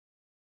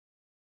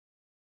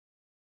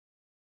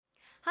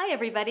Hi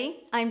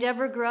everybody, I'm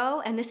Deborah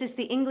Grow and this is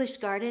the English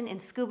Garden in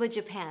Tsukuba,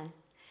 Japan.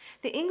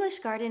 The English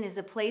Garden is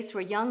a place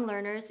where young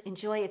learners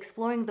enjoy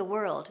exploring the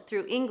world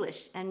through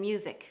English and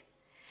music.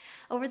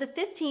 Over the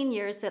 15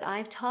 years that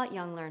I've taught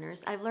young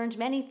learners, I've learned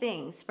many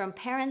things from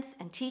parents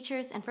and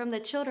teachers and from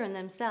the children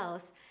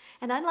themselves,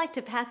 and I'd like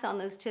to pass on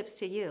those tips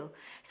to you.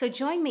 So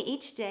join me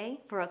each day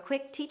for a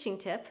quick teaching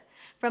tip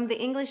from the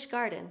English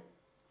Garden,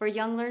 where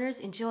young learners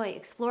enjoy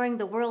exploring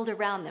the world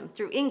around them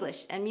through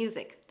English and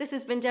music. This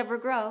has been Deborah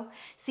Grow.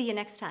 See you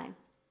next time.